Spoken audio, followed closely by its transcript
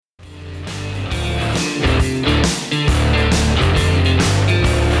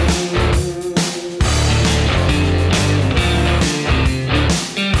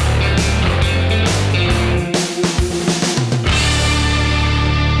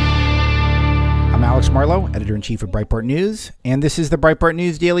Marlowe, editor-in-chief of Breitbart News, and this is the Breitbart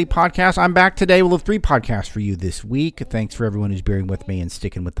News Daily Podcast. I'm back today. We'll have 3 podcasts for you this week. Thanks for everyone who's bearing with me and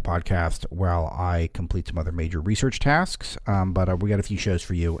sticking with the podcast while I complete some other major research tasks, but we got a few shows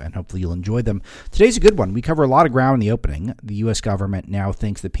for you, and hopefully you'll enjoy them. Today's a good one. We cover a lot of ground in the opening. The U.S. government now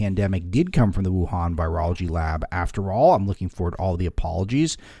thinks the pandemic did come from the Wuhan virology lab. After all, I'm looking forward to all the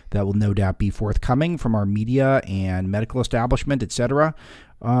apologies that will no doubt be forthcoming from our media and medical establishment, etc.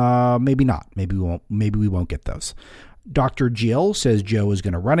 Maybe not. Maybe we won't get those. Dr. Jill says Joe is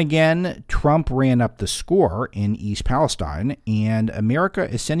going to run again. Trump ran up the score in East Palestine, and America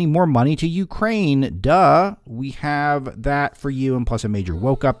is sending more money to Ukraine. Duh. We have that for you, and plus a major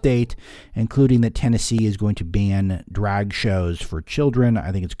woke update, including that Tennessee is going to ban drag shows for children.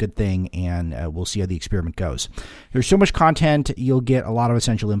 I think it's a good thing, and we'll see how the experiment goes. There's so much content. You'll get a lot of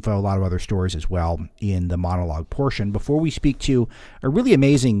essential info, a lot of other stories as well in the monologue portion. Before we speak to a really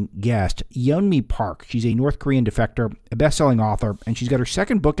amazing guest, Yeonmi Park. She's a North Korean defector, a best-selling author, and she's got her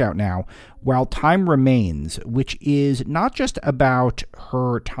second book out now, While Time Remains, which is not just about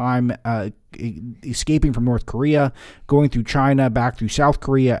her time escaping from North Korea, going through China, back through South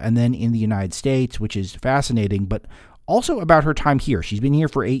Korea, and then in the United States, which is fascinating, but also about her time here. She's been here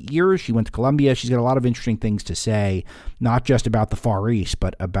for 8 years. She went to Colombia. She's got a lot of interesting things to say, not just about the Far East,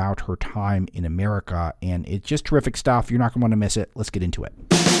 but about her time in America, and it's just terrific stuff. You're not going to want to miss it. Let's get into it.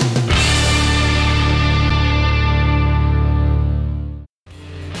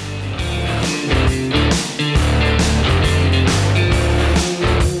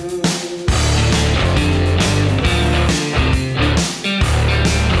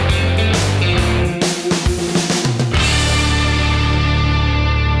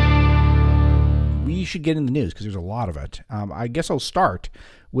 Should get in the news because there's a lot of it. I guess I'll start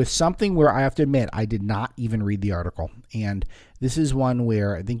with something where I have to admit I did not even read the article, and this is one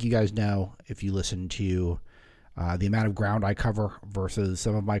where I think you guys know, if you listen to the amount of ground I cover versus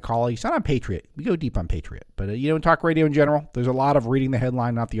some of my colleagues. Not on Patriot, we go deep on Patriot, but in talk radio in general, there's a lot of reading the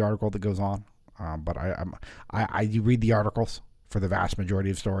headline, not the article, that goes on. But I do read the articles for the vast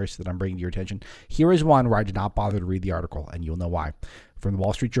majority of stories that I'm bringing to your attention. Here is one where I did not bother to read the article, and you'll know why. From the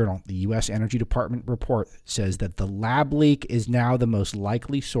Wall Street Journal, the U.S. Energy Department report says that the lab leak is now the most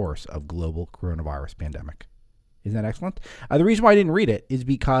likely source of global coronavirus pandemic. Isn't that excellent? The reason why I didn't read it is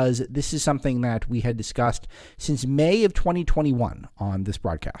because this is something that we had discussed since May of 2021 on this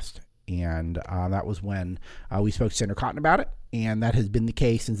broadcast. And that was when we spoke to Senator Cotton about it. And that has been the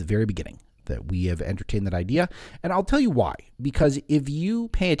case since the very beginning, that we have entertained that idea. And I'll tell you why. Because if you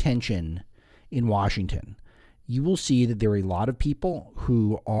pay attention in Washington, you will see that there are a lot of people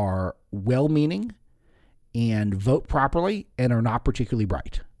who are well-meaning and vote properly and are not particularly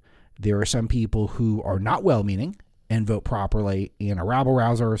bright. There are some people who are not well-meaning and vote properly and are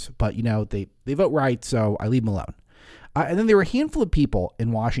rabble-rousers, but, they vote right, so I leave them alone. And then there are a handful of people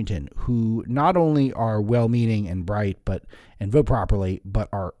in Washington who not only are well-meaning and bright and vote properly, but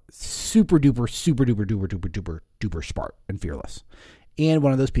are super-duper smart and fearless. And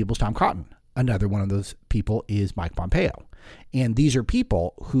one of those people is Tom Cotton. Another one of those people is Mike Pompeo. And these are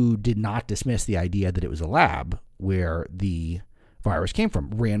people who did not dismiss the idea that it was a lab where the virus came from.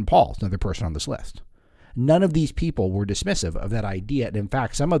 Rand Paul is another person on this list. None of these people were dismissive of that idea. And in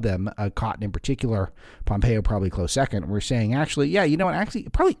fact, some of them, Cotton in particular, Pompeo probably close second, were saying, actually,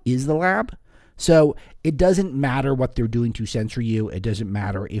 it probably is the lab. So it doesn't matter what they're doing to censor you. It doesn't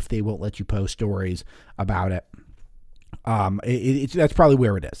matter if they won't let you post stories about it. That's probably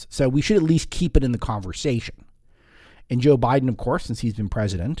where it is. So we should at least keep it in the conversation. And Joe Biden, of course, since he's been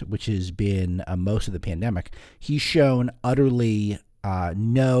president, which has been most of the pandemic, he's shown utterly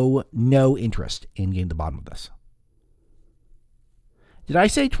no interest in getting to the bottom of this. Did I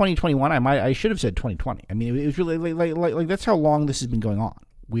say 2021? I should have said 2020. I mean, it was really like that's how long this has been going on,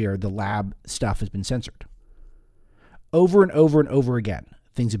 where the lab stuff has been censored. Over and over and over again,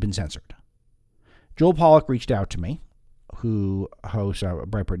 things have been censored. Joel Pollack reached out to me, who hosts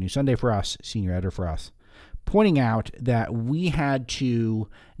Breitbart News Sunday for us, senior editor for us, pointing out that we had to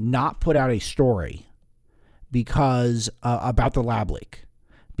not put out a story because about the lab leak,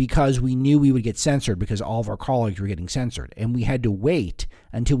 because we knew we would get censored because all of our colleagues were getting censored, and we had to wait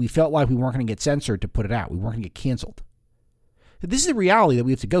until we felt like we weren't going to get censored to put it out. We weren't going to get canceled. This is the reality that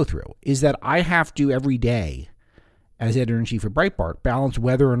we have to go through, is that I have to every day, as editor-in-chief of Breitbart, balance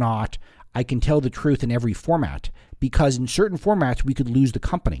whether or not I can tell the truth in every format, because in certain formats we could lose the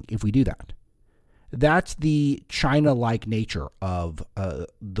company if we do that. That's the China-like nature of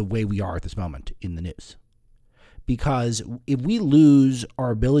the way we are at this moment in the news. Because if we lose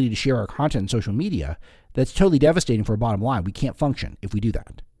our ability to share our content on social media, that's totally devastating for our bottom line. We can't function if we do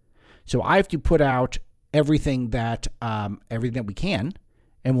that. So I have to put out everything that we can,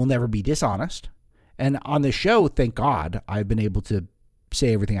 and we'll never be dishonest. And on the show, thank God, I've been able to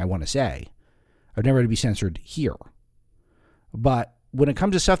say everything I want to say. I've never had to be censored here. But when it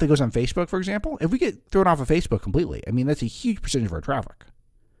comes to stuff that goes on Facebook, for example, if we get thrown off of Facebook completely, I mean, that's a huge percentage of our traffic.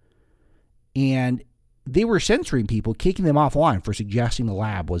 And they were censoring people, kicking them offline for suggesting the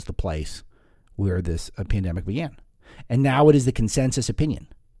lab was the place where this pandemic began. And now it is the consensus opinion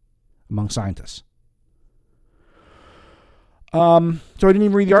among scientists. So I didn't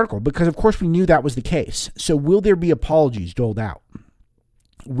even read the article because, of course, we knew that was the case. So will there be apologies doled out?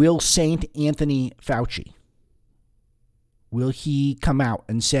 Will Saint Anthony Fauci, will he come out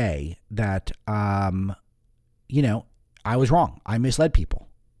and say that, I was wrong. I misled people?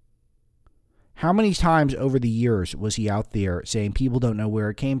 How many times over the years was he out there saying people don't know where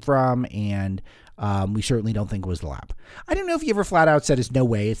it came from and we certainly don't think it was the lab? I don't know if he ever flat out said it's no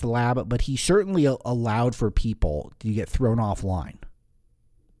way it's the lab, but he certainly allowed for people to get thrown offline.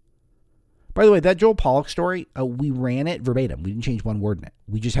 By the way, that Joel Pollak story, we ran it verbatim. We didn't change one word in it.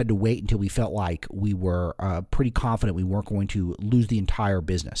 We just had to wait until we felt like we were pretty confident we weren't going to lose the entire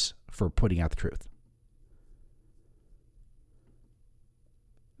business for putting out the truth.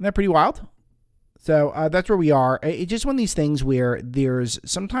 Isn't that pretty wild? So that's where we are. It's just one of these things where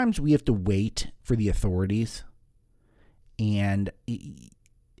sometimes we have to wait for the authorities. And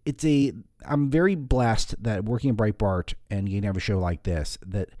I'm very blessed that working at Breitbart and getting to have a show like this,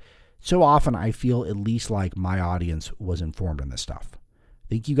 that so often I feel at least like my audience was informed on this stuff. I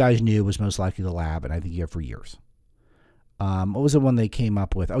think you guys knew it was most likely the lab, and I think you have for years. What was the one they came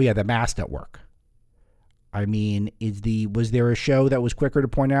up with? Oh yeah, the masks don't work. I mean, was there a show that was quicker to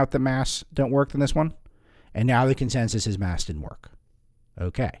point out that masks don't work than this one? And now the consensus is masks didn't work.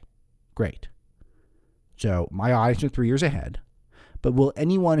 Okay, great. So my audience is 3 years ahead. But will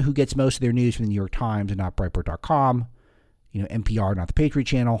anyone who gets most of their news from the New York Times and not Breitbart.com, NPR, not the Patriot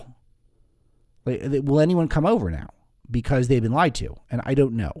Channel, will anyone come over now because they've been lied to? And I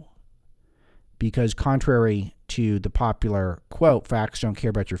don't know. Because contrary to the popular quote, facts don't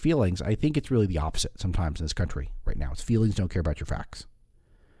care about your feelings, I think it's really the opposite sometimes in this country right now. It's feelings don't care about your facts.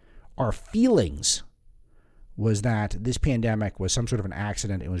 Our feelings was that this pandemic was some sort of an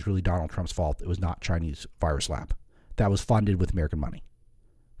accident. It was really Donald Trump's fault. It was not Chinese virus lab that was funded with American money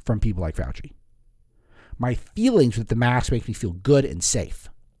from people like Fauci. My feelings with the mask make me feel good and safe.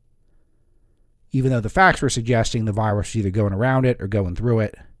 Even though the facts were suggesting the virus was either going around it or going through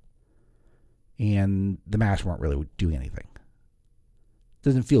it, and the masks weren't really doing anything.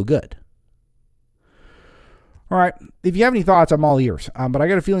 Doesn't feel good. All right. If you have any thoughts, I'm all ears. But I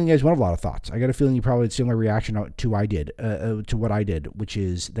got a feeling you guys won't have a lot of thoughts. I got a feeling you probably had a similar reaction to what I did, which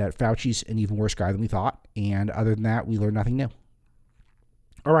is that Fauci's an even worse guy than we thought. And other than that, we learned nothing new.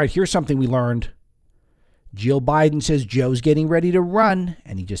 All right. Here's something we learned. Jill Biden says Joe's getting ready to run,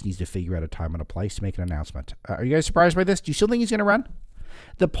 and he just needs to figure out a time and a place to make an announcement. Are you guys surprised by this? Do you still think he's going to run?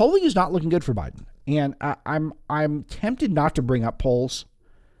 The polling is not looking good for Biden, and I'm tempted not to bring up polls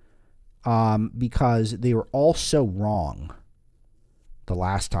because they were all so wrong the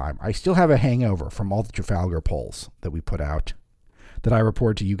last time. I still have a hangover from all the Trafalgar polls that we put out that I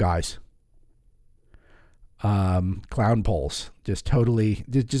reported to you guys. Clown polls, just totally,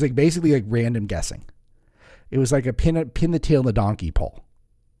 just like basically like random guessing. It was like a pin the tail in the donkey poll.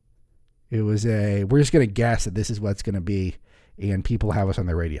 It was we're just going to guess that this is what's going to be. And people have us on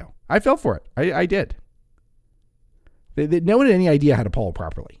their radio. I fell for it. I did. No one had any idea how to poll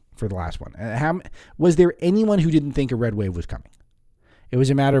properly for the last one. Was there anyone who didn't think a red wave was coming? It was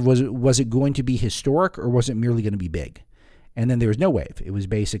a matter of was it going to be historic or was it merely going to be big? And then there was no wave. It was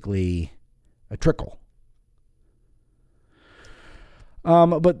basically a trickle.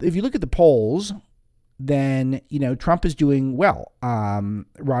 But if you look at the polls, then, Trump is doing well. Ron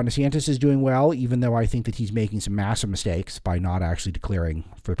DeSantis is doing well, even though I think that he's making some massive mistakes by not actually declaring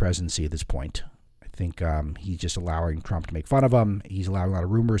for the presidency at this point. I think he's just allowing Trump to make fun of him. He's allowing a lot of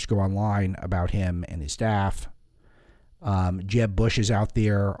rumors to go online about him and his staff. Jeb Bush is out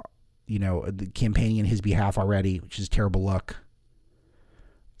there, campaigning in his behalf already, which is a terrible look.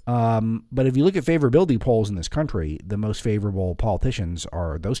 But if you look at favorability polls in this country, the most favorable politicians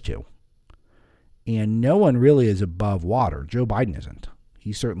are those two. And no one really is above water. Joe Biden isn't.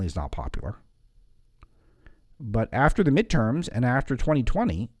 He certainly is not popular. But after the midterms and after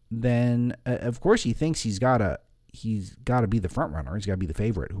 2020, then of course he thinks he's got to be the front runner. He's got to be the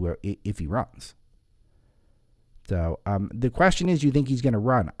favorite if he runs. So the question is, do you think he's going to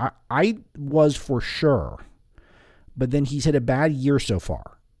run? I was for sure, but then he's had a bad year so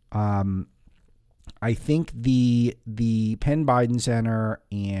far. I think the Penn Biden Center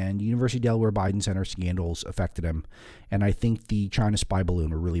and University of Delaware Biden Center scandals affected him, and I think the China spy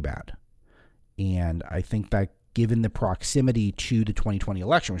balloon were really bad. And I think that given the proximity to the 2020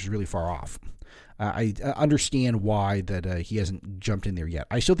 election, which is really far off, I understand why that he hasn't jumped in there yet.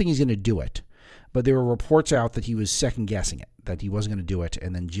 I still think he's going to do it, but there were reports out that he was second guessing it, that he wasn't going to do it,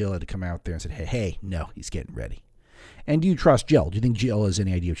 and then Jill had to come out there and said, hey, no, he's getting ready. And do you trust Jill? Do you think Jill has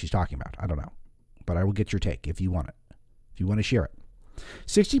any idea what she's talking about? I don't know. But I will get your take if you want it, if you want to share it.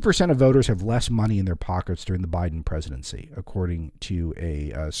 60% of voters have less money in their pockets during the Biden presidency, according to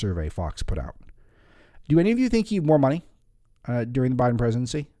a survey Fox put out. Do any of you think you have more money during the Biden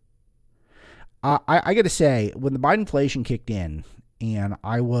presidency? I got to say, when the Biden inflation kicked in and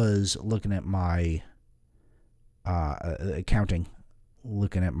I was looking at my accounting,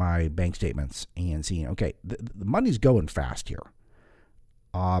 looking at my bank statements and seeing, okay, the money's going fast here.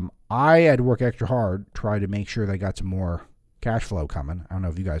 I had to work extra hard, try to make sure that I got some more cash flow coming. I don't know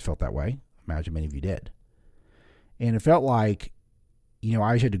if you guys felt that way. Imagine many of you did. And it felt like,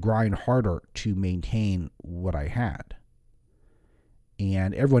 I just had to grind harder to maintain what I had.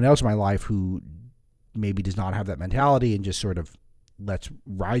 And everyone else in my life who maybe does not have that mentality and just sort of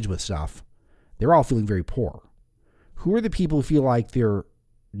rides with stuff, they're all feeling very poor. Who are the people who feel like they're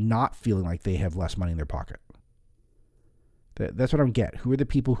not feeling like they have less money in their pocket? That's what I don't get. Who are the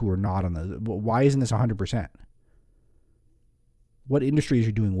people who are not on the... Why isn't this 100%? What industries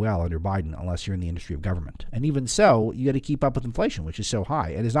are doing well under Biden unless you're in the industry of government? And even so, you got to keep up with inflation, which is so high.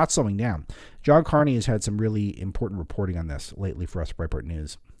 And it's not slowing down. John Carney has had some really important reporting on this lately for us at Breitbart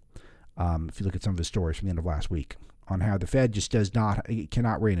News. If you look at some of his stories from the end of last week on how the Fed just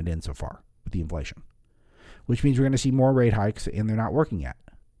cannot rein it in so far with the inflation, which means we're going to see more rate hikes and they're not working yet.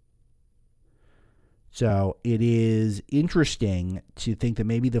 So it is interesting to think that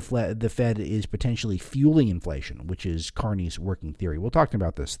maybe the Fed is potentially fueling inflation, which is Carney's working theory. We'll talk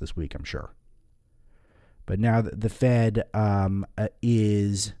about this week, I'm sure. But now the Fed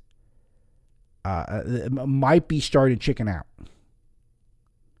might be starting to chicken out.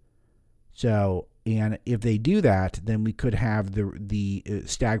 So, and if they do that, then we could have the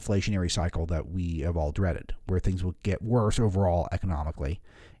stagflationary cycle that we have all dreaded, where things will get worse overall economically,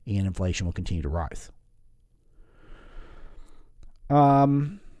 and inflation will continue to rise. All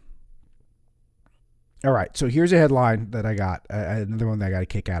right, so here's a headline that I got, another one that I got a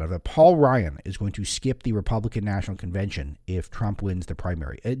kick out of. Paul Ryan is going to skip the Republican National Convention if Trump wins the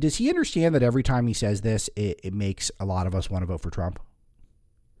primary. Does he understand that every time he says this, it makes a lot of us want to vote for Trump?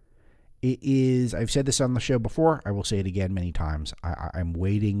 It is, I've said this on the show before, I will say it again many times. I'm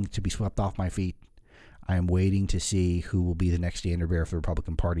waiting to be swept off my feet. I'm waiting to see who will be the next standard bearer for the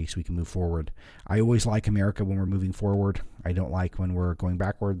Republican Party so we can move forward. I always like America when we're moving forward. I don't like when we're going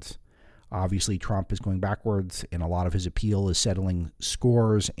backwards. Obviously, Trump is going backwards, and a lot of his appeal is settling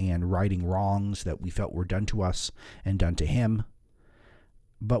scores and righting wrongs that we felt were done to us and done to him.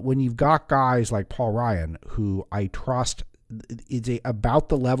 But when you've got guys like Paul Ryan, who I trust is about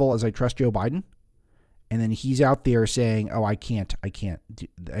the level as I trust Joe Biden, and then he's out there saying, oh, I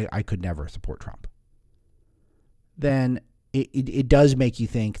could never support Trump, then it does make you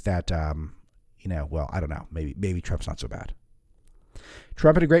think that, well, I don't know, maybe Trump's not so bad.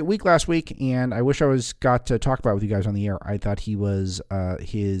 Trump had a great week last week, and I wish I got to talk about it with you guys on the air. I thought he was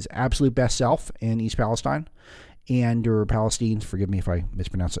his absolute best self in East Palestine, or Palestine, forgive me if I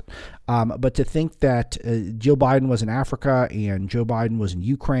mispronounce it. But to think that Jill Biden was in Africa, and Joe Biden was in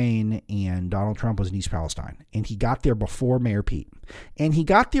Ukraine, and Donald Trump was in East Palestine, and he got there before Mayor Pete, and he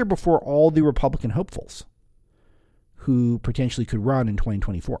got there before all the Republican hopefuls who potentially could run in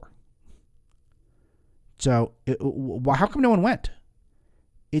 2024. So how come no one went?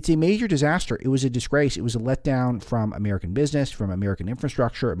 It's a major disaster. It was a disgrace. It was a letdown from American business, from American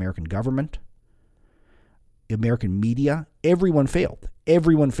infrastructure, American government, American media. Everyone failed.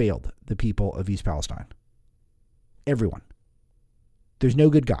 Everyone failed the people of East Palestine. Everyone. There's no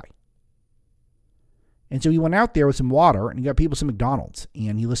good guy. And so he went out there with some water, and he got people some McDonald's,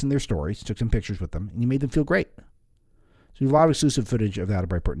 and he listened to their stories, took some pictures with them, and he made them feel great. So we have a lot of exclusive footage of that at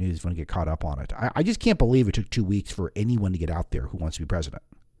Breitbart News if you want to get caught up on it. I just can't believe it took 2 weeks for anyone to get out there who wants to be president.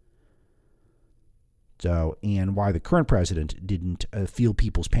 So, and why the current president didn't feel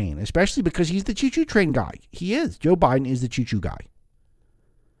people's pain, especially because he's the choo-choo train guy. He is. Joe Biden is the choo-choo guy.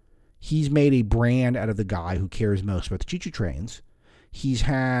 He's made a brand out of the guy who cares most about the choo-choo trains. He's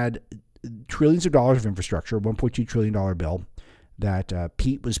had trillions of dollars of infrastructure, $1.2 trillion bill that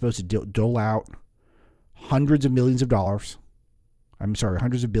Pete was supposed to dole out hundreds of millions of dollars.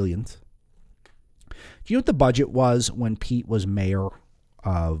 Hundreds of billions. Do you know what the budget was when Pete was mayor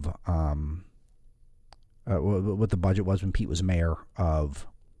of what the budget was when Pete was mayor of,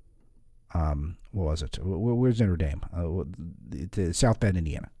 what was it? Where's Notre Dame? South Bend,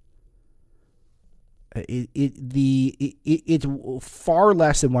 Indiana. It's far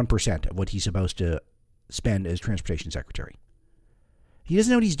less than 1% of what he's supposed to spend as transportation secretary. He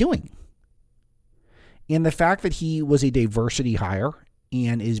doesn't know what he's doing. And the fact that he was a diversity hire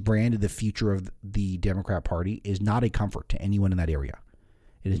and is branded the future of the Democrat Party is not a comfort to anyone in that area.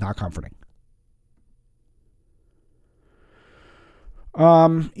 It is not comforting. So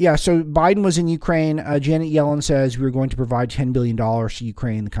Biden was in Ukraine. Janet Yellen says we're going to provide $10 billion to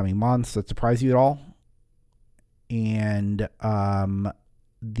Ukraine in the coming months. That surprise you at all? And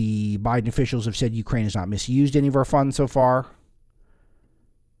the Biden officials have said Ukraine has not misused any of our funds so far.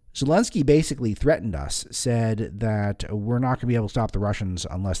 Zelensky basically threatened us, said that we're not going to be able to stop the Russians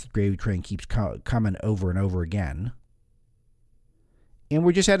unless the gravy train keeps coming over and over again. And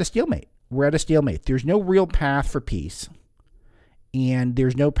we're just at a stalemate. We're at a stalemate. There's no real path for peace. And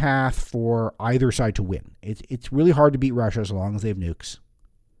there's no path for either side to win. It's really hard to beat Russia as long as they have nukes.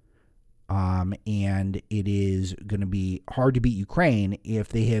 And it is going to be hard to beat Ukraine if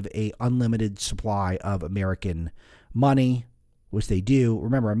they have an unlimited supply of American money, which they do.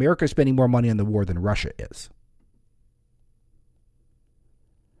 Remember, America is spending more money on the war than Russia is.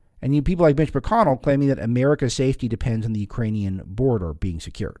 And you people like Mitch McConnell claiming that America's safety depends on the Ukrainian border being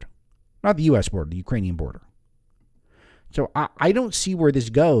secured. Not the U.S. border, the Ukrainian border. So I don't see where this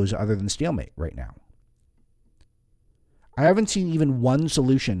goes other than stalemate right now. I haven't seen even one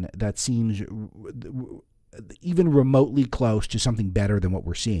solution that seems even remotely close to something better than what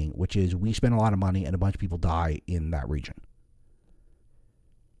we're seeing, which is we spend a lot of money and a bunch of people die in that region.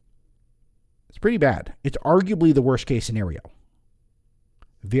 It's pretty bad. It's arguably the worst case scenario.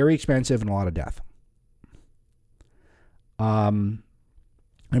 Very expensive and a lot of death. I'm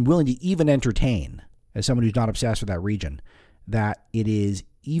willing to even entertain, as someone who's not obsessed with that region, that it is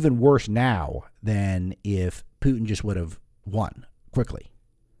even worse now than if Putin just would have won quickly.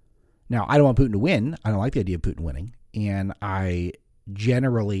 Now, I don't want Putin to win. I don't like the idea of Putin winning. And I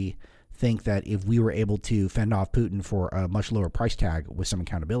generally think that if we were able to fend off Putin for a much lower price tag with some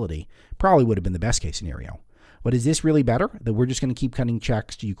accountability, probably would have been the best case scenario. But is this really better? That we're just going to keep cutting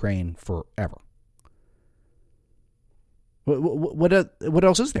checks to Ukraine forever? What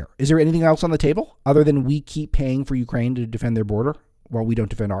else is there? Is there anything else on the table other than we keep paying for Ukraine to defend their border while we don't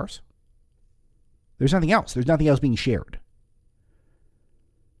defend ours? There's nothing else. There's nothing else being shared.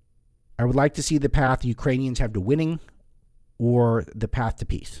 I would like to see the path the Ukrainians have to winning or the path to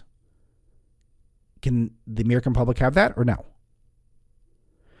peace. Can the American public have that or no?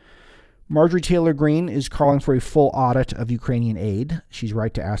 Marjorie Taylor Greene is calling for a full audit of Ukrainian aid. She's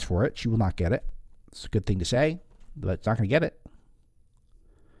right to ask for it. She will not get it. It's a good thing to say, but it's not going to get it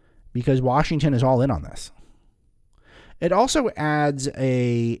because Washington is all in on this. It also adds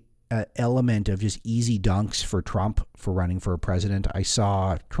a element of just easy dunks for Trump for running for president. I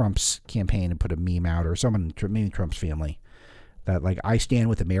saw Trump's campaign and put a meme out, or someone, maybe Trump's family, that like, I stand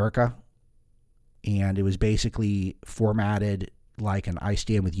with America. And it was basically formatted like an I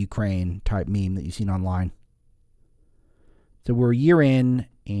stand with Ukraine type meme that you've seen online. So we're a year in,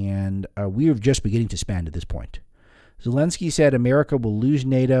 and we're just beginning to spend at this point. Zelensky said America will lose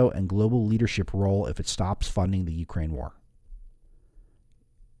NATO and global leadership role if it stops funding the Ukraine war.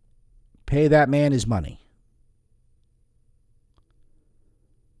 Pay that man his money.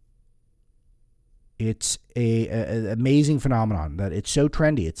 It's an amazing phenomenon that it's so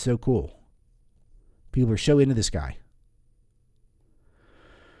trendy. It's so cool. People are so into this guy.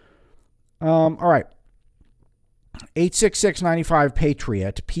 All right.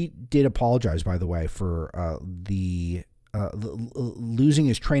 866-95-PATRIOT. Pete did apologize, by the way, for losing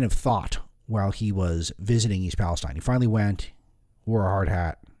his train of thought while he was visiting East Palestine. He finally went, wore a hard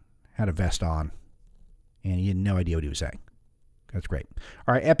hat, had a vest on, and he had no idea what he was saying. That's great.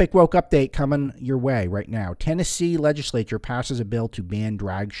 All right, Epic Woke update coming your way right now. Tennessee legislature passes a bill to ban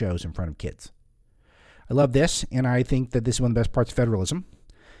drag shows in front of kids. I love this, and I think that this is one of the best parts of federalism,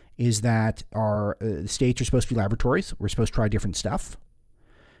 is that our states are supposed to be laboratories. We're supposed to try different stuff.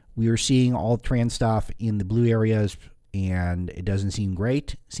 We are seeing all trans stuff in the blue areas, and it doesn't seem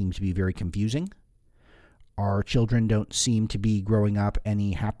great. It seems to be very confusing. Our children don't seem to be growing up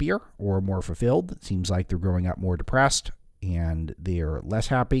any happier or more fulfilled. It seems like they're growing up more depressed, and they're less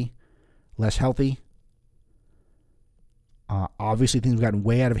happy, less healthy. Obviously, things have gotten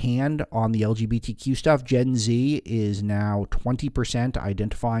way out of hand on the LGBTQ stuff. Gen Z is now 20%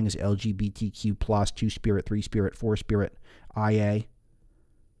 identifying as LGBTQ plus, 2-spirit, 3-spirit, 4-spirit, IA.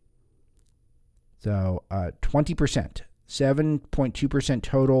 So 20%, 7.2%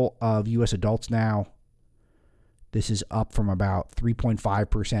 total of U.S. adults now. This is up from about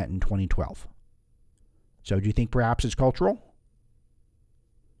 3.5% in 2012. So do you think perhaps it's cultural?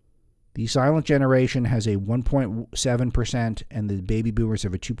 The silent generation has a 1.7%, and the baby boomers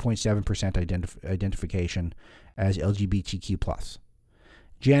have a 2.7% identification as LGBTQ+.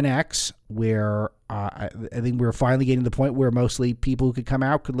 Gen X, where I think we're finally getting to the point where mostly people who could come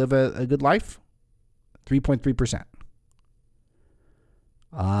out could live a good life, 3.3%.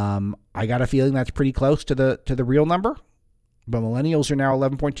 I got a feeling that's pretty close to the real number, but millennials are now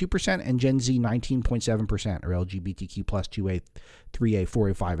 11.2%, and Gen Z 19.7% are LGBTQ+, 2A, 3A,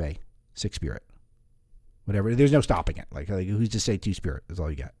 4A, 5A, 6 spirit, whatever. There's no stopping it. Like who's to say 2 spirit is all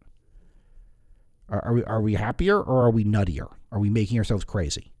you get? Are we happier, or are we nuttier? Are we making ourselves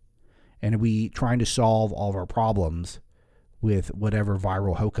crazy? And are we trying to solve all of our problems with whatever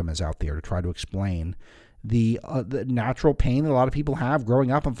viral hokum is out there to try to explain the natural pain that a lot of people have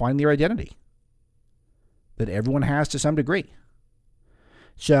growing up and finding their identity, that everyone has to some degree?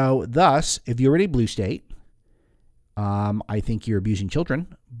 So thus, if you're in a blue state, I think you're abusing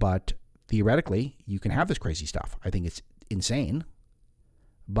children, but theoretically, you can have this crazy stuff. I think it's insane.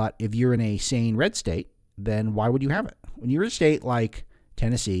 But if you're in a sane red state, then why would you have it? When you're in a state like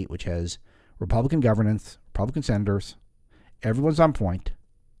Tennessee, which has Republican governance, Republican senators, everyone's on point,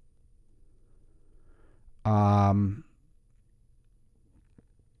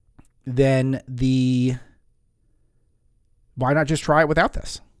 then why not just try it without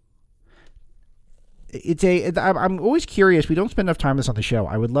this? I'm always curious. We don't spend enough time on this on the show.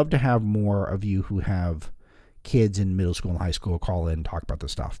 I would love to have more of you who have kids in middle school and high school call in and talk about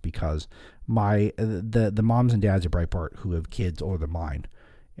this stuff, because the moms and dads at Breitbart who have kids older than mine,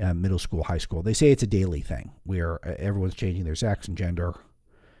 middle school, high school, they say it's a daily thing where everyone's changing their sex and gender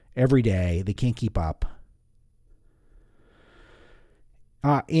every day. They can't keep up.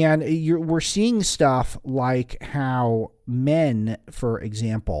 And we're seeing stuff like how men, for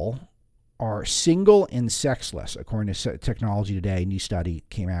example, are single and sexless, according to Technology Today. A new study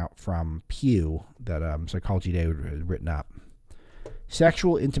came out from Pew that Psychology Today had written up.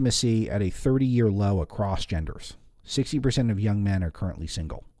 Sexual intimacy at a 30-year low across genders. 60% of young men are currently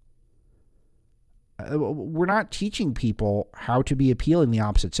single. We're not teaching people how to be appealing the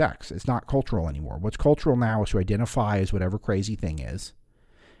opposite sex. It's not cultural anymore. What's cultural now is to identify as whatever crazy thing is.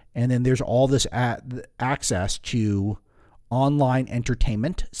 And then there's all this access to online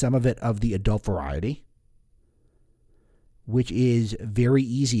entertainment, some of it of the adult variety, which is very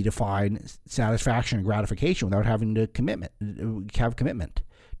easy to find satisfaction and gratification without having to have commitment,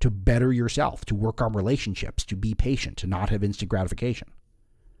 to better yourself, to work on relationships, to be patient, to not have instant gratification.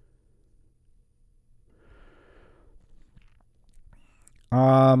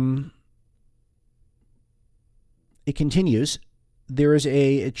 It continues. There is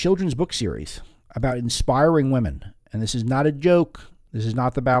a children's book series about inspiring women. And this is not a joke. This is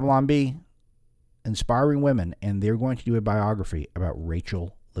not the Babylon Bee. Inspiring women. And they're going to do a biography about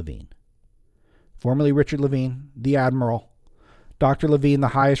Rachel Levine. Formerly Richard Levine, the Admiral. Dr. Levine, the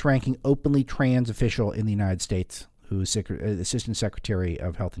highest ranking openly trans official in the United States, who is Assistant Secretary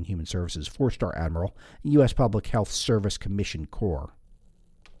of Health and Human Services, 4-star Admiral, U.S. Public Health Service Commission Corps.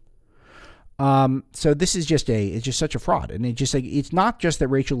 So this is it's just such a fraud. And it's not just that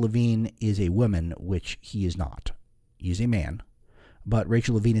Rachel Levine is a woman, which he is not. He is a man. But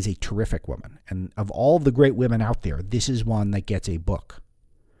Rachel Levine is a terrific woman. And of all the great women out there, this is one that gets a book.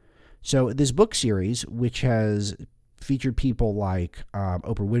 So this book series, which has featured people like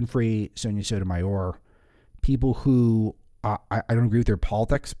Oprah Winfrey, Sonia Sotomayor, people who I don't agree with their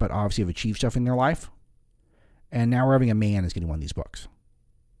politics, but obviously have achieved stuff in their life. And now we're having a man is getting one of these books.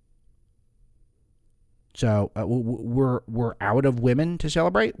 So we're out of women to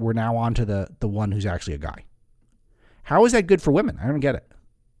celebrate. We're now on to the one who's actually a guy. How is that good for women? I don't get it.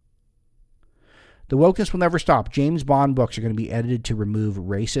 The wokeness will never stop. James Bond books are going to be edited to remove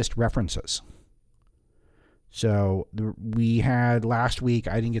racist references. So we had last week,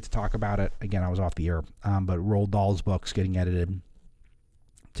 I didn't get to talk about it. Again, I was off the air. But Roald Dahl's books getting edited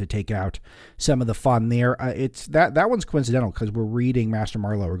to take out some of the fun there. It's that one's coincidental because we're reading Master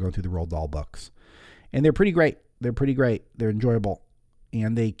Marlowe. We're going through the Roald Dahl books. And they're pretty great. They're enjoyable.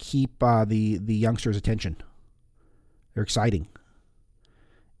 And they keep the youngsters' attention. They're exciting.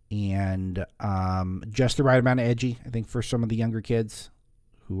 And just the right amount of edgy, I think, for some of the younger kids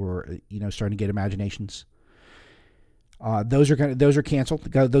who are, starting to get imaginations. Those are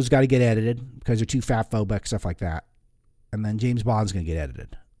canceled. Those got to get edited because they're too fat phobic, stuff like that. And then James Bond's going to get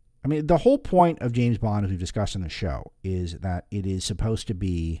edited. I mean, the whole point of James Bond, as we've discussed in the show, is that it is supposed to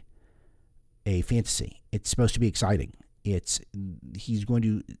be a fantasy. It's supposed to be exciting. He's going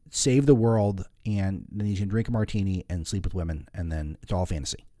to save the world, and then he's going to drink a martini and sleep with women, and then it's all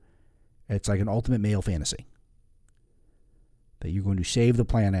fantasy. It's like an ultimate male fantasy. That you're going to save the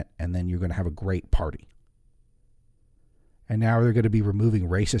planet, and then you're going to have a great party. And now they're going to be removing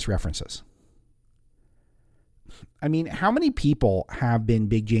racist references. I mean, how many people have been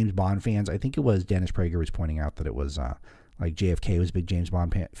big James Bond fans? I think it was Dennis Prager was pointing out that it was like JFK was a big James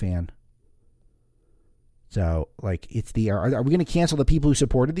Bond fan. So, like, are we going to cancel the people who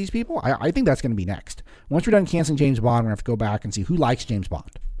supported these people? I think that's going to be next. Once we're done canceling James Bond, we're going to have to go back and see who likes James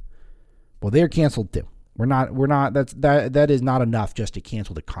Bond. Well, they're canceled too. That is not enough just to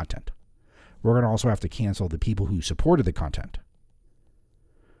cancel the content. We're going to also have to cancel the people who supported the content.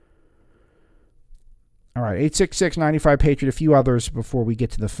 All right, 866-95-PATRIOT, a few others before we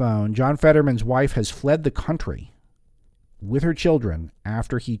get to the phone. John Fetterman's wife has fled the country with her children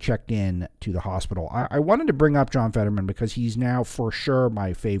after he checked in to the hospital. I wanted to bring up John Fetterman because he's now for sure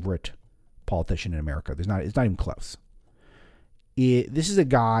my favorite politician in America. It's not even close. This is a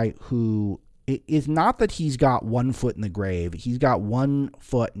guy who, it's not that he's got one foot in the grave. He's got 1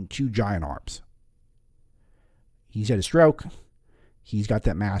 foot and 2 giant arms. He's had a stroke. He's got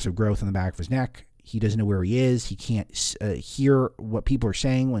that massive growth in the back of his neck. He doesn't know where he is. He can't hear what people are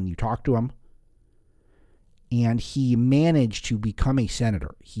saying when you talk to him. And he managed to become a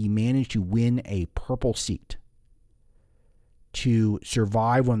senator. He managed to win a purple seat to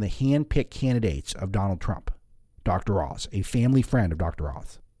survive one of the hand-picked candidates of Donald Trump, Dr. Oz, a family friend of Dr.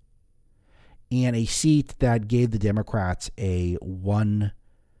 Oz. And a seat that gave the Democrats a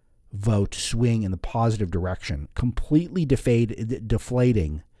 1-vote swing in the positive direction, completely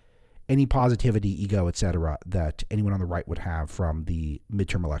deflating any positivity, ego, etc., that anyone on the right would have from the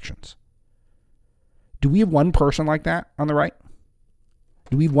midterm elections. Do we have one person like that on the right?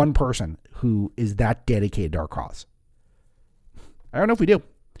 Do we have one person who is that dedicated to our cause? I don't know if we do.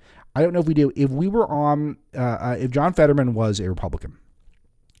 If we were on, if John Fetterman was a Republican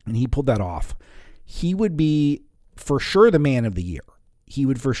and he pulled that off, he would be for sure the man of the year. He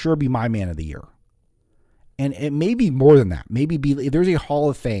would for sure be my man of the year. And it may be more than that. Maybe if there's a hall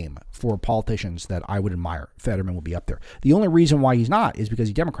of fame for politicians that I would admire, Fetterman will be up there. The only reason why he's not is because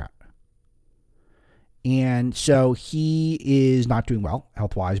he's Democrat. And so he is not doing well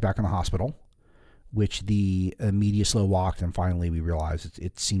health-wise, back in the hospital, which the media slow walked, and finally we realized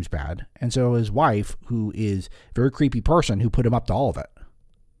it seems bad. And so his wife, who is a very creepy person, who put him up to all of it,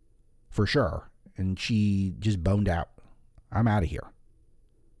 for sure, and she just boned out. I'm out of here.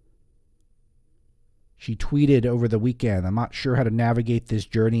 She tweeted over the weekend, "I'm not sure how to navigate this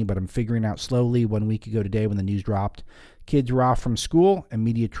journey, but I'm figuring out slowly. 1 week ago today when the news dropped, kids were off from school. A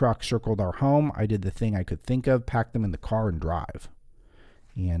media truck circled our home. I did the thing I could think of, packed them in the car and drive."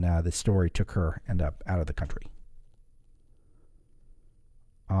 And the story took her out of the country.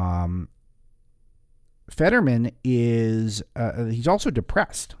 Fetterman is, he's also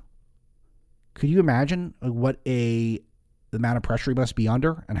depressed. Could you imagine the amount of pressure he must be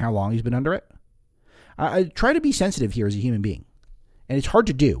under and how long he's been under it? I try to be sensitive here as a human being. And it's hard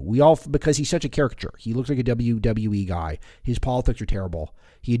to do. Because he's such a caricature. He looks like a WWE guy. His politics are terrible.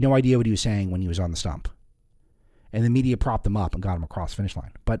 He had no idea what he was saying when he was on the stump. And the media propped him up and got him across the finish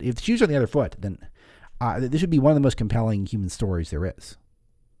line. But if the shoe's on the other foot, then this would be one of the most compelling human stories there is.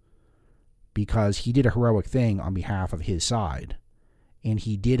 Because he did a heroic thing on behalf of his side. And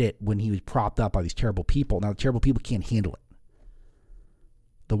he did it when he was propped up by these terrible people. Now, the terrible people can't handle it.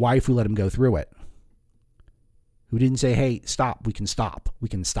 The wife who let him go through it, who didn't say, "Hey, stop, we can stop.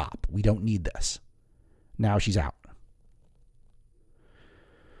 We don't need this." Now she's out.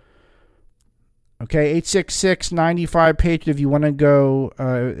 Okay, 866-95-PATRIOT if you want to go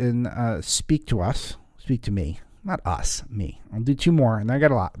and speak to us. Speak to me. Not us, me. I'll do 2 more, and I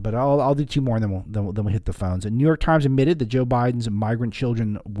got a lot, but I'll do 2 more, and then we'll hit the phones. And New York Times admitted that Joe Biden's migrant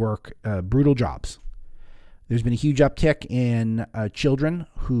children work brutal jobs. There's been a huge uptick in children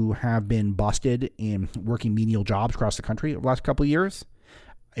who have been busted in working menial jobs across the country over the last couple of years.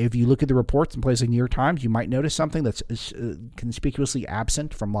 If you look at the reports in places like New York Times, you might notice something that's conspicuously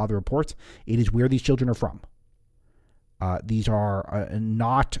absent from a lot of the reports. It is where these children are from. These are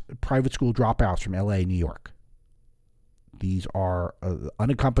not private school dropouts from L.A., New York. These are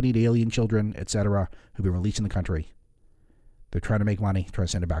unaccompanied alien children, etc., who've been released in the country. They're trying to make money, trying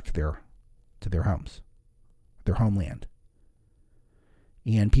to send it back to their homes, their homeland.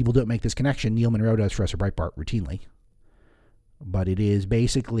 And people don't make this connection. Neil Monroe does for us at Breitbart routinely. But it is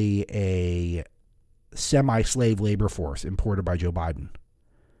basically a semi-slave labor force imported by Joe Biden.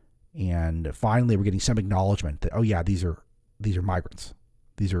 And finally, we're getting some acknowledgement that, oh yeah, these are migrants.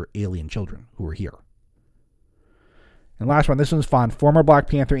 These are alien children who are here. And last one, this one's fun. Former Black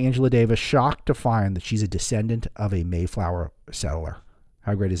Panther Angela Davis shocked to find that she's a descendant of a Mayflower settler.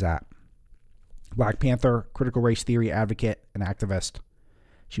 How great is that? Black Panther, critical race theory advocate, and activist.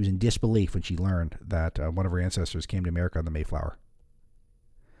 She was in disbelief when she learned that one of her ancestors came to America on the Mayflower.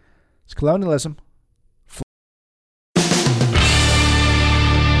 It's colonialism.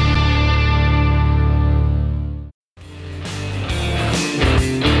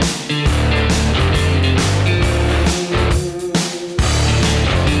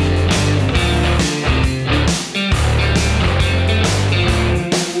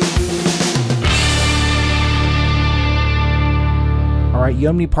 All right,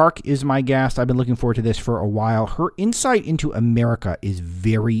 Yeonmi Park is my guest. I've been looking forward to this for a while. Her insight into America is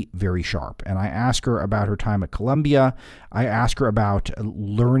very, very sharp. And I ask her about her time at Colombia. I ask her about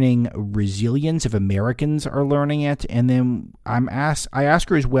learning resilience, if Americans are learning it. And then I ask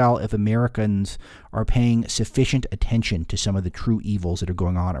her as well if Americans are paying sufficient attention to some of the true evils that are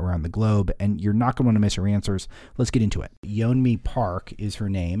going on around the globe. And you're not going to want to miss her answers. Let's get into it. Yeonmi Park is her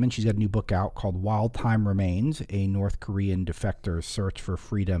name, and she's got a new book out called While Time Remains, a North Korean defector's search for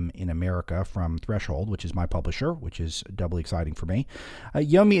freedom in America, from Threshold, which is my publisher, which is doubly exciting for me.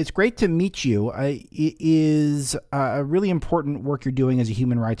 Yeonmi, it's great to meet you. It is a really important work you're doing as a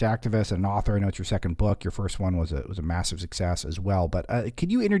human rights activist and an author. I know it's your second book. Your first one was a massive success as well. But could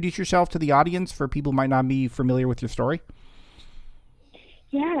you introduce yourself to the audience for people who might not be familiar with your story?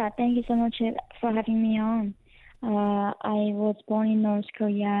 Yeah, thank you so much for having me on. I was born in North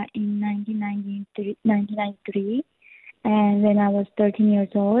Korea in 1993, and when I was 13 years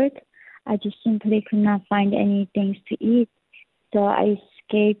old, I just simply could not find any things to eat. So I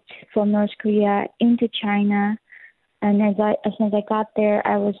escaped from North Korea into China, and as soon as I got there,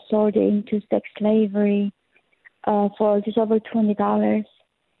 I was sold into sex slavery for just over $20.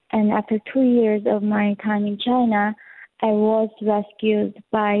 And after 2 years of my time in China, I was rescued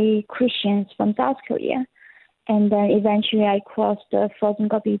by Christians from South Korea. And then eventually I crossed the frozen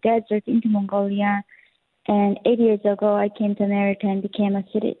Gobi Desert into Mongolia. And 8 years ago, I came to America and became a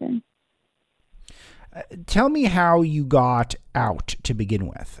citizen. Tell me how you got out to begin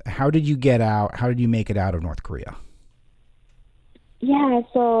with. How did you get out? How did you make it out of North Korea? Yeah,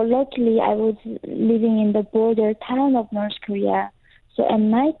 so luckily I was living in the border town of North Korea. So at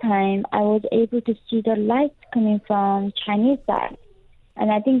nighttime, I was able to see the lights coming from Chinese side. And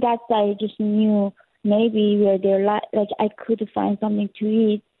I think that's why I just knew maybe where they're like I could find something to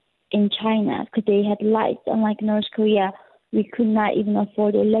eat in China, because they had lights. Unlike North Korea, we could not even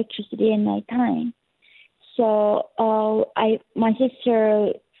afford electricity at nighttime. So my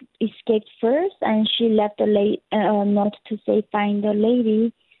sister escaped first, and she left a note to say find the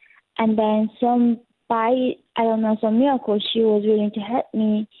lady. And then some miracle, she was willing to help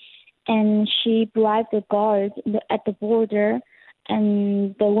me, and she bribed the guard at the border,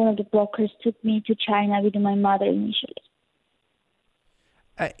 and one of the brokers took me to China with my mother initially.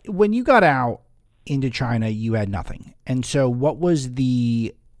 When you got out into China, you had nothing. And so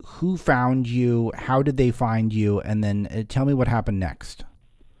who found you? How did they find you? And then tell me what happened next.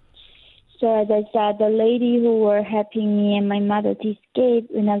 So as I said, the lady who were helping me and my mother to escape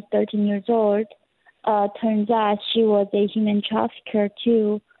when I was 13 years old, turns out she was a human trafficker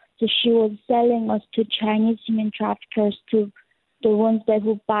too. So she was selling us to Chinese human traffickers, to the ones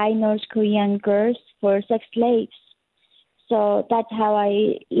who buy North Korean girls for sex slaves. So that's how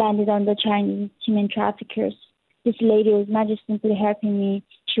I landed on the Chinese human traffickers. This lady was not just simply helping me,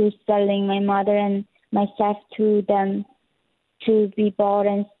 she was selling my mother and myself to them to be bought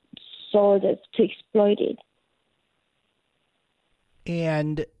and sold, to exploited.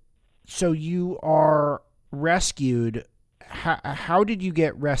 And so you are rescued. How did you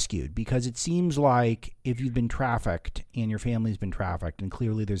get rescued? Because it seems like if you've been trafficked and your family's been trafficked, and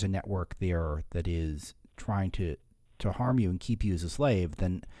clearly there's a network there that is trying to harm you and keep you as a slave,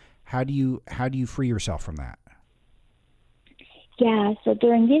 then how do you free yourself from that? Yeah, so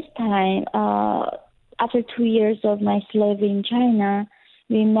during this time, after 2 years of my slavery in China,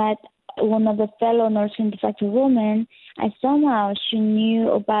 we met one of the fellow North Korean defector women, and somehow she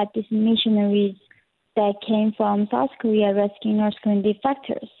knew about these missionaries that came from South Korea rescuing North Korean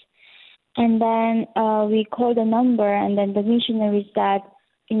defectors. And then we called a number, and then the missionaries said,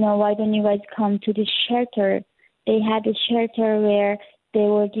 why don't you guys come to this shelter? They had a shelter where they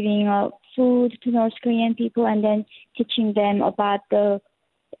were giving food to North Korean people and then teaching them about the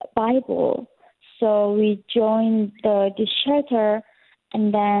Bible. So we joined this shelter,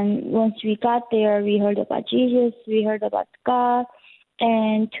 and then once we got there, we heard about Jesus, we heard about God,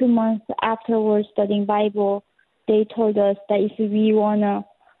 and 2 months afterwards studying Bible, they told us that if we want to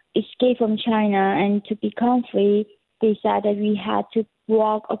escape from China and to become free, they said that we had to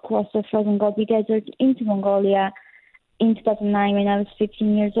walk across the frozen Gobi Desert into Mongolia in 2009 when I was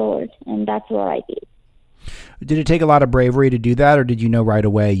 15 years old, and that's what I did. Did it take a lot of bravery to do that, or did you know right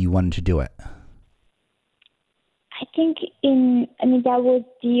away you wanted to do it? I think that was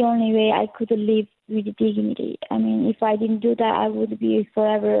the only way I could live with dignity. I mean, if I didn't do that, I would be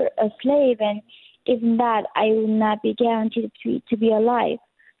forever a slave, and even that, I would not be guaranteed to be alive.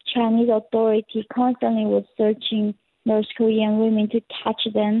 Chinese authority constantly was searching North Korean women to catch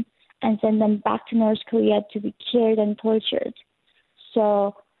them and send them back to North Korea to be killed and tortured.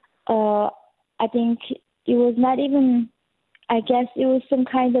 So I think it was not even, I guess it was some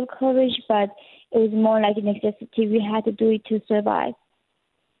kind of courage, but it was more like a necessity. We had to do it to survive.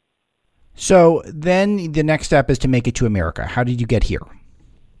 So then the next step is to make it to America. How did you get here?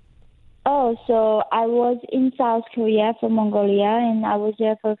 Oh, so I was in South Korea from Mongolia, and I was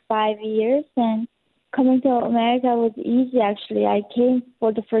there for 5 years. And coming to America was easy, actually. I came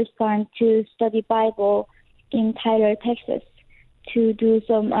for the first time to study Bible in Tyler, Texas, to do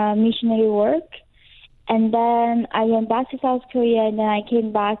some missionary work. And then I went back to South Korea, and then I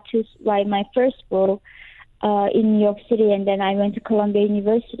came back to write my first book in New York City, and then I went to Columbia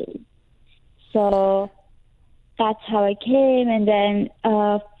University. So that's how I came, and then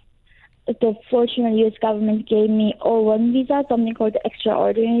the fortunate U.S. government gave me O1 visa, something called the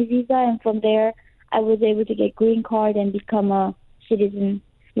extraordinary visa, and from there I was able to get green card and become a citizen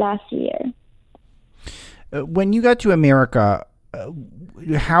last year. When you got to America,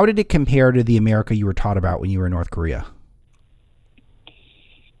 how did it compare to the America you were taught about when you were in North Korea?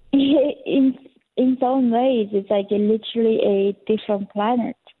 In some ways, it's like literally a different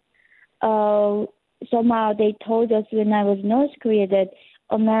planet. Somehow they told us when I was in North Korea that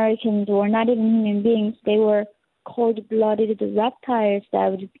Americans were not even human beings. They were cold-blooded reptiles that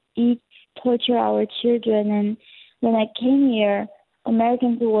would eat, torture our children. And when I came here,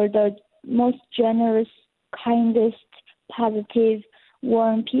 Americans were the most generous, kindest, positive,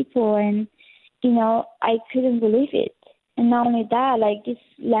 warm people. And, I couldn't believe it. And not only that, this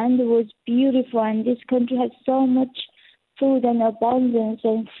land was beautiful, and this country had so much food and abundance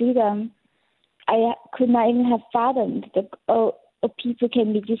and freedom. I could not even have fathomed that people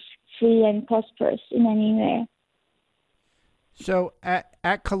can be this free and prosperous in any way. So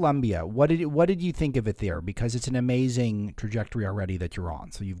at Columbia, what did you think of it there? Because it's an amazing trajectory already that you're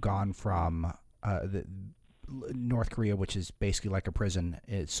on. So you've gone from North Korea, which is basically like a prison,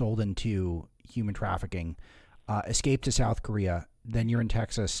 it's sold into human trafficking, escaped to South Korea. Then you're in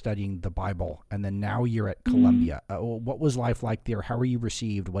Texas studying the Bible, and then now you're at Columbia. What was life like there? How were you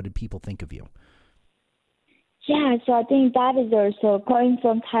received? What did people think of you? Yeah, so I think that is also going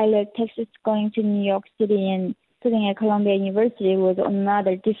from Tyler, Texas, going to New York City and studying at Columbia University was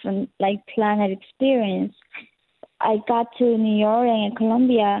another different planet experience. I got to New York and at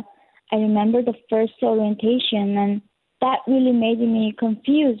Columbia. I remember the first orientation, and that really made me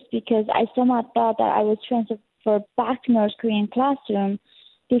confused because I somehow thought that I was transferred back to North Korean classroom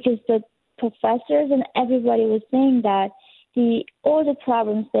because the professors and everybody was saying that all the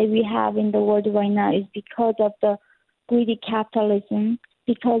problems that we have in the world right now is because of the greedy capitalism,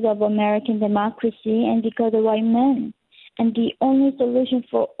 because of American democracy, and because of white men. And the only solution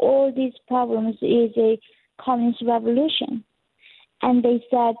for all these problems is a communist revolution. And they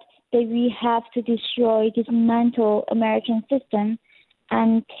said that we have to destroy, dismantle American system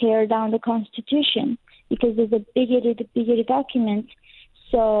and tear down the Constitution because it's a bigoted document.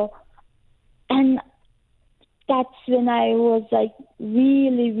 So, and that's when I was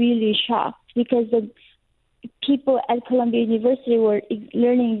really, really shocked because the people at Columbia University were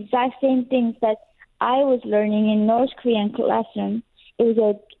learning exact same things that I was learning in North Korean classroom. It was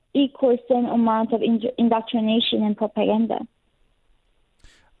an equal same amount of indoctrination and propaganda.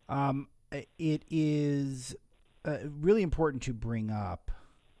 It is really important to bring up,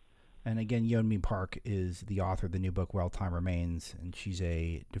 and again, Yeonmi Park is the author of the new book, While Time Remains, and she's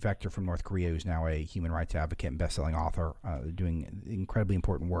a defector from North Korea who's now a human rights advocate and best-selling author, doing incredibly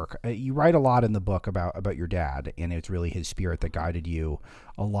important work. You write a lot in the book about your dad, and it's really his spirit that guided you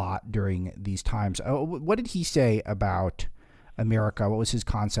a lot during these times. What did he say about America? What was his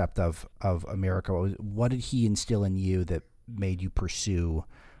concept of America? What did he instill in you that made you pursue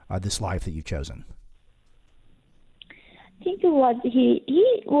this life that you've chosen? I think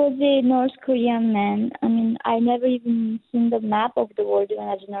he was a North Korean man. I mean, I never even seen the map of the world when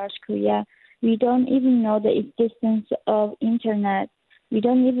I was in North Korea. We don't even know the existence of internet. We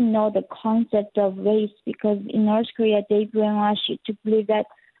don't even know the concept of race because in North Korea they brainwash you to believe that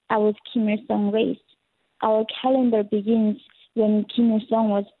I was Kim Il-sung race. Our calendar begins when Kim Il-sung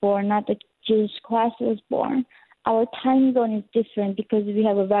was born, not that Jesus Christ was born. our time zone is different because we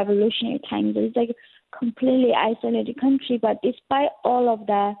have a revolutionary time zone. It's like a completely isolated country. But despite all of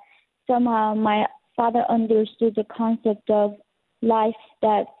that, somehow my father understood the concept of life,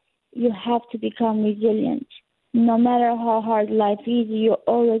 that you have to become resilient. No matter how hard life is, you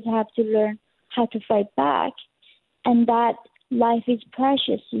always have to learn how to fight back. And that life is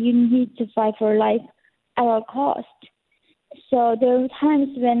precious. You need to fight for life at all cost. So there were times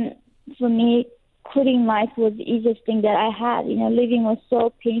when, for me, quitting life was the easiest thing that I had. Living was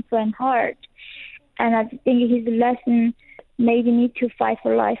so painful and hard. And I think his lesson made me need to fight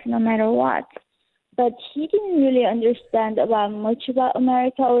for life no matter what. But he didn't really understand much about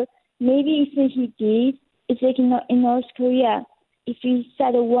America, or maybe if he did, it's like in North Korea. If he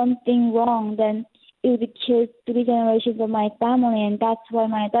said one thing wrong, then it would kill 3 generations of my family. And that's why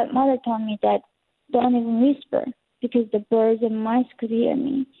my mother told me that don't even whisper, because the birds and mice could hear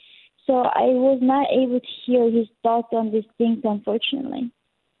me. So I was not able to hear his thoughts on these things, unfortunately.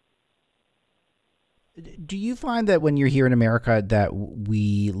 Do you find that when you're here in America that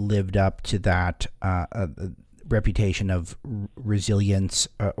we lived up to that reputation of resilience,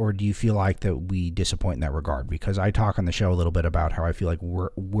 or do you feel like that we disappoint in that regard? Because I talk on the show a little bit about how I feel like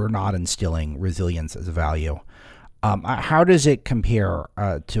we're not instilling resilience as a value. How does it compare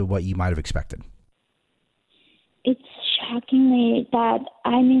to what you might have expected? It's shockingly that,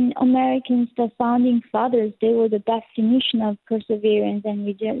 Americans, the founding fathers, they were the definition of perseverance and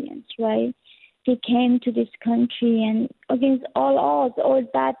resilience, right? They came to this country and against all odds, all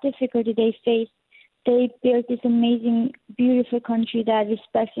that difficulty they faced, they built this amazing, beautiful country that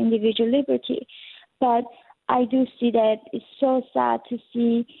respects individual liberty. But I do see that it's so sad to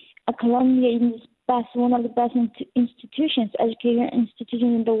see a Colombia in this one of the best institutions, education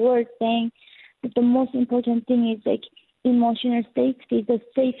institutions in the world, saying that the most important thing is like emotional safety, the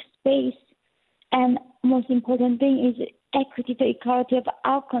safe space, and most important thing is equity, the equality of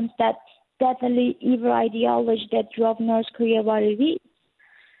outcomes, that definitely evil ideology that drove North Korea what it is.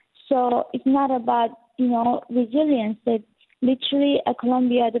 So it's not about, resilience. That literally at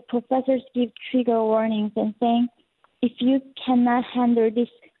Colombia, the professors give trigger warnings and saying, if you cannot handle this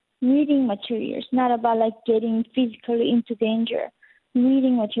reading materials, not about like getting physically into danger,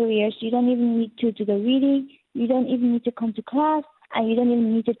 reading materials, you don't even need to do the reading, you don't even need to come to class, and you don't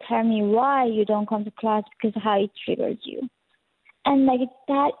even need to tell me why you don't come to class, because how it triggers you. And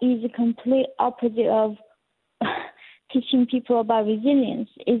that is a complete opposite of teaching people about resilience.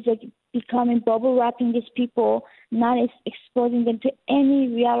 It's like becoming bubble wrapping these people, not exposing them to any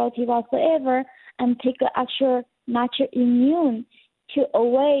reality whatsoever, and take the actual natural immune to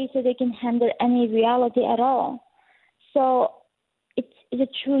away so they can handle any reality at all. So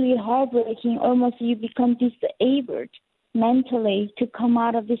it's truly heartbreaking. Almost you become disabled mentally to come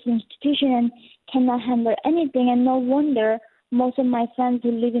out of this institution and cannot handle anything. And no wonder most of my friends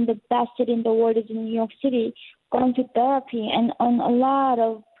who live in the best city in the world is in New York City, going to therapy and on a lot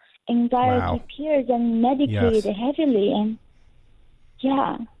of anxiety pills and medicated heavily. And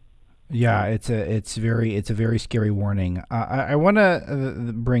yeah, it's a very scary warning. I want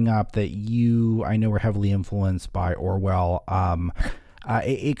to bring up that I know, were heavily influenced by Orwell.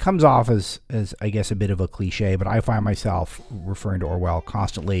 It comes off as I guess a bit of a cliche, but I find myself referring to Orwell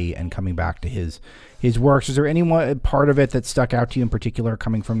constantly and coming back to his works. Is there any one part of it that stuck out to you in particular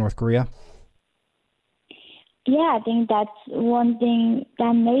coming from North Korea? Yeah, I think that's one thing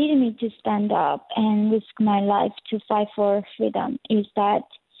that made me to stand up and risk my life to fight for freedom, is that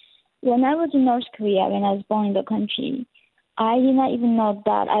when I was in North Korea, when I was born in the country, I did not even know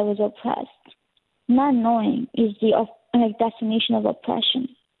that I was oppressed. Not knowing is the definition of oppression.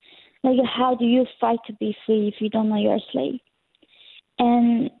 How do you fight to be free if you don't know you're a slave?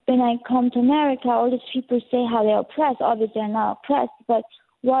 And when I come to America, all these people say how they're oppressed. Obviously, they're not oppressed. But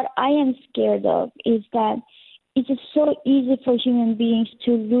what I am scared of is that it is so easy for human beings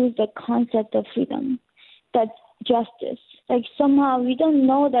to lose the concept of freedom, that justice. Somehow we don't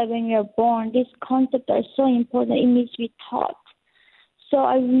know that when we are born, these concepts are so important, it needs to be taught. So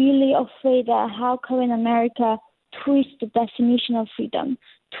I'm really afraid that how come in America twist the definition of freedom,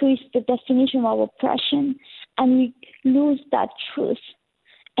 twist the definition of oppression, and we lose that truth.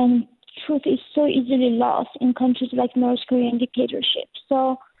 And truth is so easily lost in countries like North Korean dictatorship.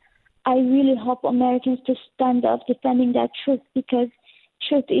 So I really hope Americans to stand up defending that truth, because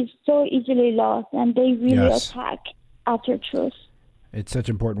truth is so easily lost and they really attack after truth. It's such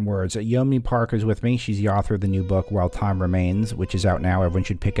important words. Yeonmi Park is with me. She's the author of the new book, While Time Remains, which is out now. Everyone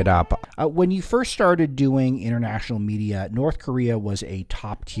should pick it up. When you first started doing international media, North Korea was a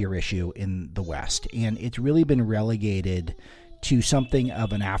top-tier issue in the West, and it's really been relegated to something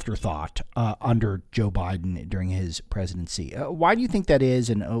of an afterthought under Joe Biden during his presidency. Why do you think that is,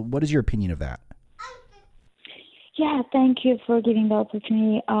 and what is your opinion of that? Yeah, thank you for giving the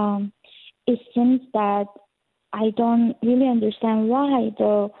opportunity. It seems that I don't really understand why,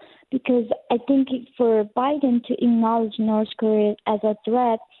 though, because I think for Biden to acknowledge North Korea as a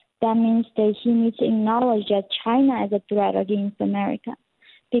threat, that means that he needs to acknowledge that China is a threat against America.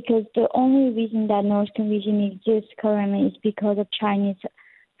 Because the only reason that North Korean regime exists currently is because of Chinese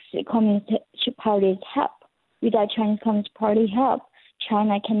Communist Party's help. Without Chinese Communist Party help,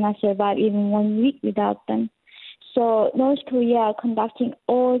 China cannot survive even 1 week without them. So North Korea conducting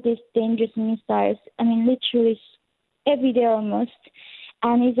all these dangerous missiles, literally every day almost,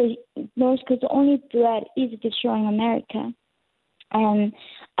 and North Korea's only threat is destroying America. And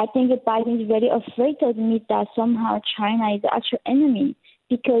I think that Biden is very afraid to admit that somehow China is the actual enemy,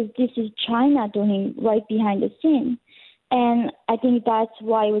 because this is China doing right behind the scene. And I think that's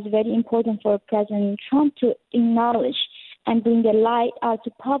why it was very important for President Trump to acknowledge and bring the light out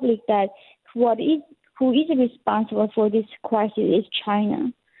to public that who is responsible for this crisis is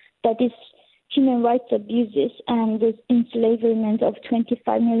China, that this human rights abuses and this enslavement of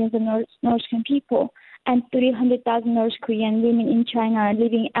 25 million North Korean people and 300,000 North Korean women in China are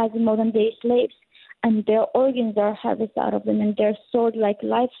living as modern-day slaves, and their organs are harvested out of them and they're sold like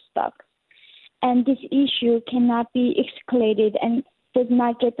livestock. And this issue cannot be escalated and does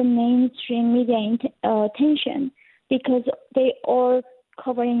not get the mainstream media attention because they are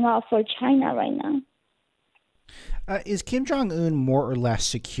covering up for China right now. Is Kim Jong-un more or less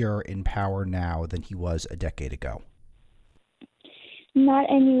secure in power now than he was a decade ago? Not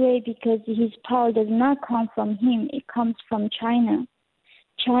anyway, because his power does not come from him. It comes from China.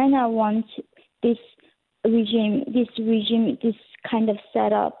 China wants this regime, this kind of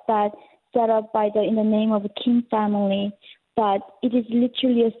setup that set up in the name of the Kim family, but it is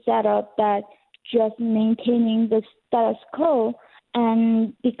literally a setup that just maintaining the status quo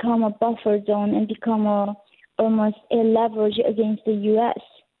and become a buffer zone and become almost a leverage against the U.S.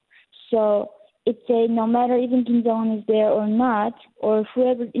 So it's no matter even Kim Jong-un is there or not, or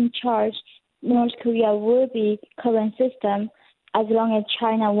whoever's in charge, North Korea will be current system as long as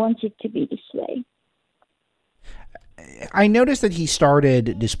China wants it to be this way. I noticed that he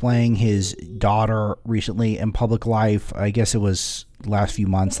started displaying his daughter recently in public life. I guess it was the last few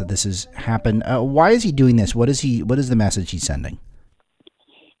months that this has happened. Why is he doing this? What is the message he's sending?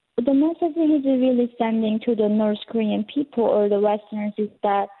 The message he's really sending to the North Korean people or the Westerners is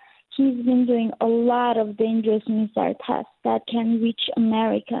that he's been doing a lot of dangerous missile tests that can reach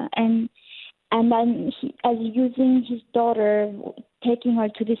America, and then as using his daughter, taking her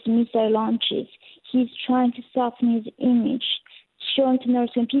to these missile launches, he's trying to soften his image, showing to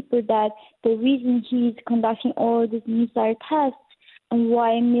North Korean people that the reason he's conducting all these missile tests and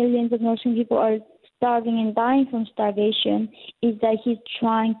why millions of North Korean people are starving and dying from starvation is that he's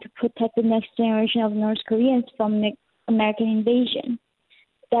trying to protect the next generation of North Koreans from the American invasion.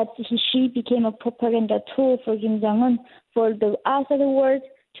 That she became a propaganda tool for Kim Jong-un, for the outside the world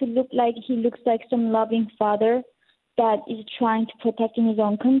to look like he looks like some loving father that is trying to protect his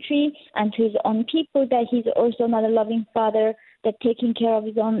own country, and to his own people that he's also not a loving father that taking care of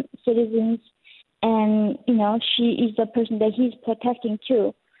his own citizens. And, she is the person that he's protecting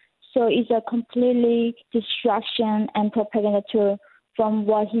too. So it's a completely distraction and propaganda tool from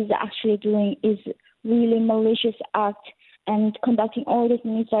what he's actually doing is really malicious act and conducting all these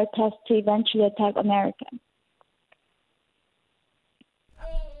missile tests to eventually attack America.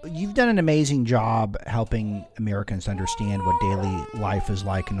 You've done an amazing job helping Americans understand what daily life is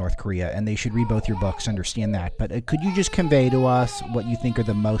like in North Korea, and they should read both your books, understand that. But could you just convey to us what you think are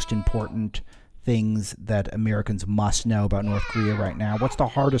the most important things that Americans must know about North Korea right now? What's the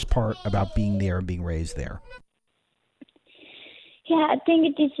hardest part about being there and being raised there? Yeah, I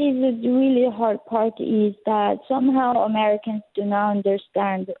think this is a really hard part is that somehow Americans do not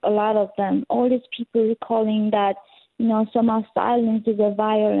understand, a lot of them, all these people calling that, somehow silence is a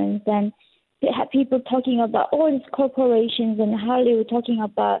violence, and they have people talking about all these corporations and Hollywood talking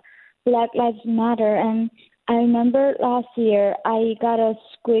about Black Lives Matter. And I remember last year I got a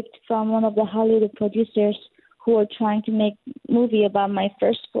script from one of the Hollywood producers who were trying to make a movie about my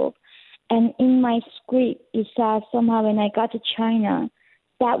first book. And in my script, it said somehow when I got to China,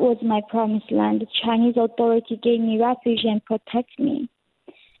 that was my promised land. The Chinese authority gave me refuge and protect me.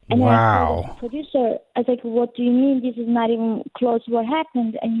 And wow. I told the producer, I was like, what do you mean? This is not even close to what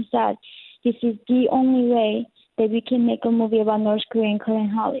happened. And he said, this is the only way that we can make a movie about North Korea and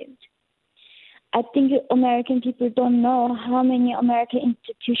current Hollywood. I think American people don't know how many American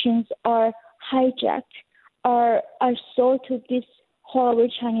institutions are hijacked, are sold to this horrible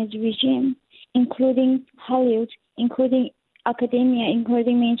Chinese regime, including Hollywood, including academia,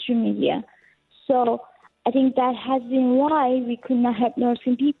 including mainstream media. So I think that has been why we could not help North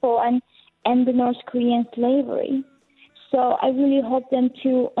Korean people and end the North Korean slavery. So I really hope them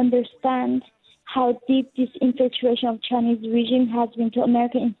to understand how deep this infiltration of Chinese regime has been to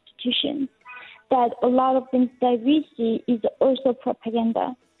American institutions, that a lot of things that we see is also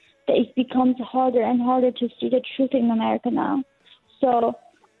propaganda, that it becomes harder and harder to see the truth in America now. So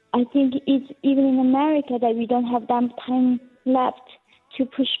I think it's even in America that we don't have that time left to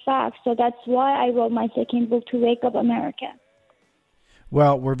push back. So that's why I wrote my second book, To Wake Up America.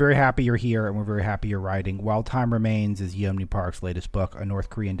 Well, we're very happy you're here, and we're very happy you're writing. While Time Remains is Yeonmi Park's latest book, A North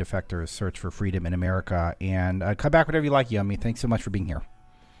Korean Defector's Search for Freedom in America. And come back whenever you like, Yeonmi. Thanks so much for being here.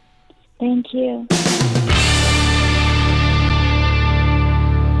 Thank you.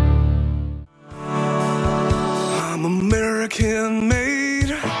 I'm American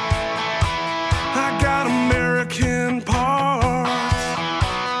made. I got American parts.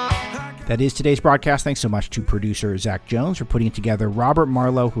 That is today's broadcast. Thanks so much to producer Zach Jones for putting it together, Robert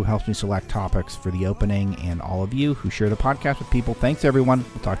Marlowe, who helps me select topics for the opening, and all of you who share the podcast with people. Thanks, everyone.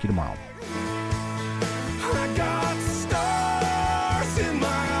 We'll talk to you tomorrow.